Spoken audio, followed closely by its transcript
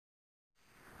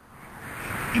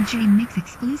A Jmix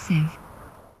exclusive.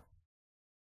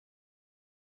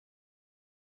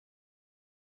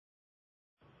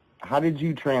 How did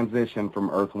you transition from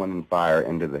Earth, Wind, and Fire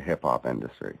into the hip-hop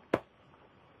industry?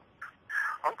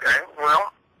 Okay,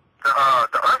 well,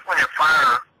 the Earth, Wind, and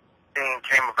Fire thing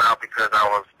came about because I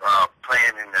was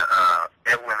playing in the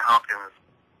Edwin Hawkins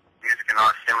Music and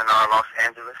Arts Seminar in Los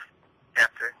Angeles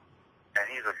chapter. And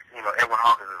he's a, Edwin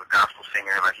Hawkins is a gospel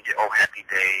singer. Like, he did Oh Happy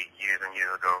Day years and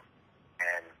years ago.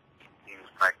 And he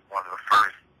was like one of the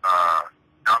first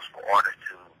gospel artists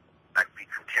to like be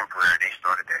contemporary. They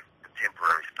started that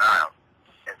contemporary style.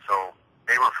 And so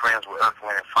they were friends with Earth,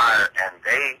 Wind, and Fire, and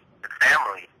they, the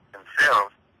family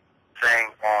themselves, sang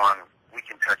on We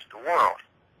Can Touch the World.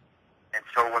 And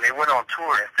so when they went on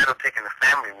tour, instead of taking the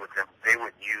family with them, they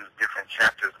would use different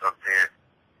chapters of their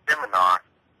seminar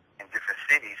in different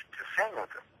cities to sing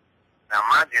with them. Now,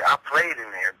 mind you, I played in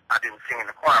there. I didn't sing in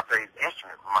the choir. I played the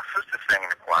instrument. My sister sang in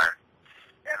the choir.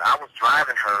 And I was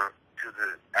driving her to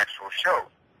the actual show.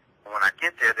 And when I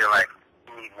get there, they're like,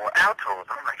 "You need more altos."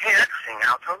 I'm like, "Hey, I can sing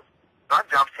altos." So I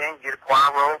jumped in, get a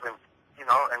choir robe, and,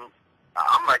 and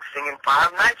I'm like singing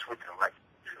 5 nights with them. Like,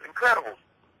 it's incredible.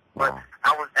 But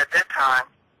I was, at that time,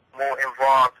 more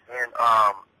involved in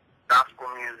gospel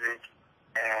music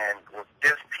and was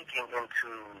just peeking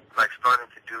into, like, starting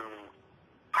to do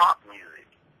pop music.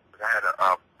 I had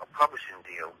a publishing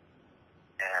deal,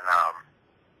 and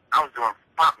I was doing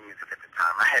pop music at the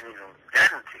time. I hadn't even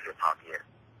gotten into hip-hop yet.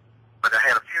 But I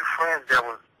had a few friends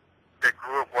that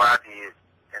grew up where I did,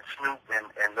 and Snoop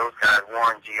and those guys,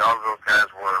 Warren G, all of those guys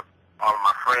were all of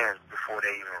my friends before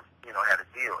they even, had a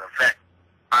deal. In fact,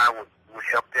 I would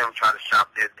help them try to shop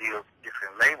their deals,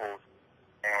 different labels,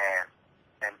 and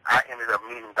I ended up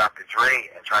meeting Dr.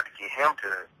 Dre and tried to get him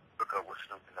to hook up with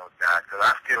Snoop and those guys, because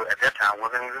I still, at that time,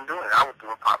 wasn't even doing it. I was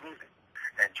doing pop music.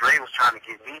 And Dre was trying to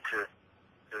get me to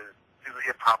do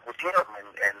hip-hop with him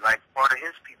and like part of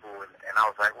his people, and I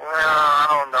was like, well, I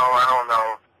don't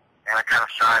know, and I kind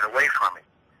of shied away from it.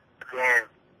 But then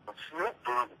when Snoop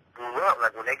blew up,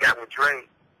 like when they got with Dre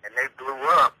and they blew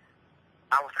up,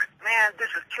 I was like, man, this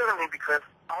is killing me because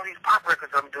all these pop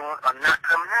records I'm doing are not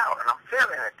coming out, and I'm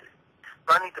failing at this.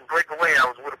 So I need to break away. I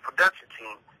was with a production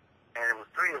team, and it was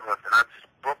 3 of us, and I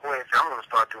just broke away and said, I'm going to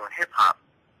start doing hip-hop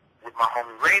with my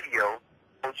homie Radio,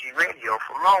 OG Radio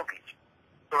from Long Beach.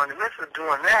 So in the midst of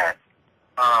doing that,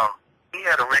 he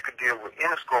had a record deal with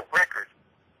Interscope Records,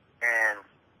 and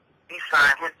he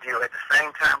signed his deal at the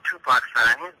same time Tupac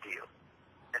signed his deal.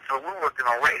 And so we're working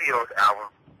on Radio's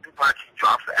album. Tupac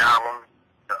drops the album,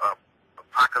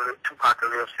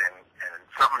 Tupacalypse and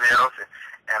something else,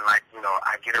 and like,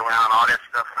 I get around all that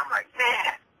stuff, and I'm like,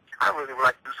 man, I really would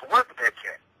like to do some work with that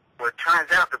cat. Well, it turns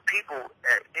out the people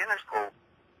at Interscope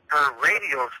heard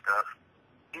Radio stuff.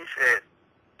 He said,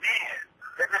 man,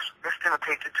 let's send a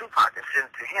tape to Tupac and send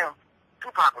it to him.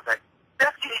 Tupac was like,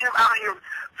 let's get him out here.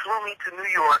 Flew me to New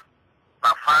York.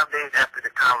 About 5 days after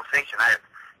the conversation, I had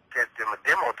sent him a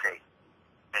demo tape,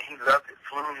 and he loved it.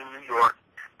 Flew me to New York,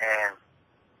 and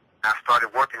I started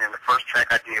working, and the first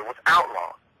track I did was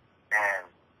Outlaw, and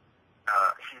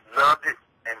he loved it.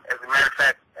 And as a matter of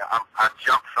fact, I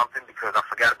jumped something because I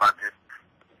forgot about this.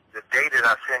 The day that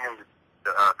I sent him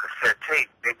the cassette tape,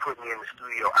 they put me in the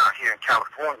studio out here in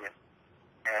California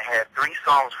and had 3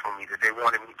 songs for me that they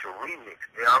wanted me to remix.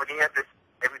 They already had this,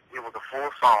 it was a full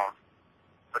song,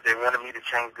 but they wanted me to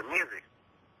change the music.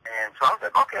 And so I was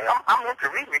like, okay, I'm into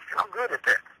remixing. I'm good at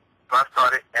that. So I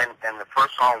started, and the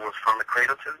first song was From the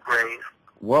Cradle to the Grave.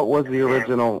 What was the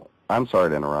original, I'm sorry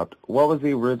to interrupt, what was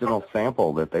the original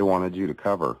sample that they wanted you to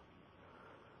cover?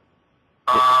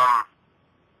 I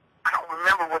don't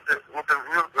remember what the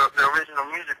original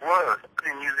music was. I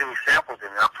didn't use any samples in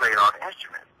it. I played all the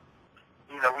instruments.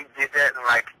 We did that in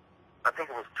like, I think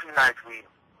it was 2 nights we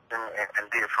and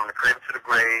did From the Cradle to the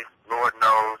Grave, Lord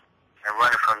Knows, and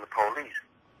Running from the Police.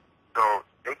 So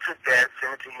they took that,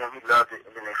 sent it to him, he loved it,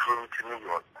 and then they flew me to New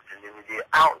York. And then we did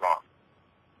Outlaw.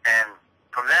 And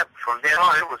from then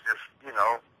on, it was just,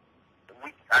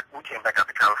 we came back out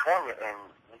to California, and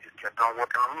we just kept on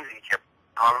working on music. He kept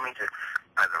calling me to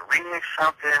either remix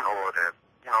something or to,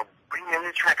 bring me a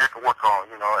new track I could work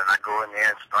on, and I go in there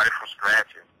and start it from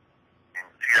scratch, and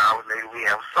a few hours later we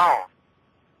have a song.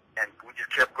 And we just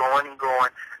kept going and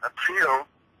going until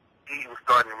he was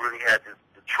starting to really have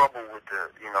the trouble with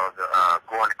the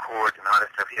going to court and all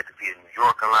that stuff. He had to be in New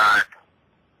York a lot,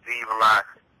 leave a lot.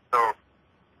 So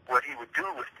what he would do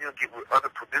was still get with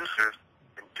other producers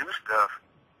and do stuff,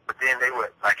 but then they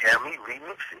would like have me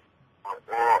remix it,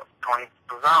 or Tony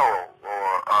Pizarro, or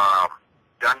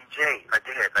Donnie J. Like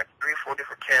they had like 3 or 4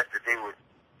 different cats that they would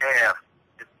have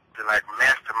to like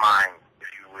mastermind,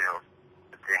 if you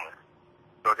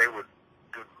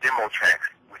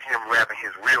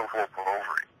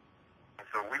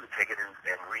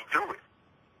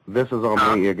This is on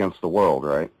Me Against the World,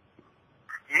 right?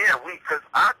 Yeah, because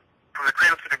from the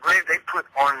cradle to the grave, they put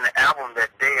on the album that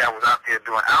day I was out there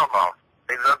doing Outlaw.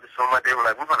 They loved it so much, they were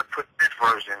like, we're going to put this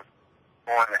version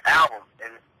on the album.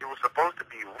 And it was supposed to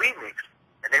be remixed,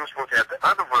 and they were supposed to have the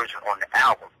other version on the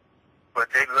album.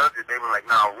 But they loved it. They were like,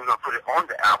 no, we're going to put it on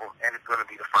the album, and it's going to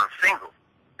be the first single.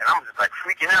 And I'm just like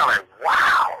freaking out, like,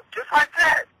 wow, just like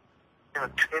that. In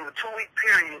the 2-week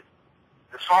period,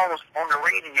 the song was on the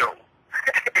radio.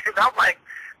 And I'm like,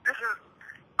 this is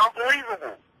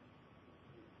unbelievable.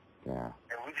 Yeah.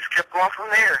 And we just kept going from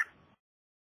there.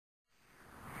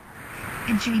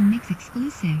 A Jmix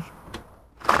exclusive.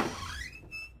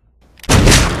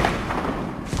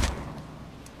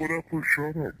 What up,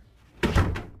 shut up?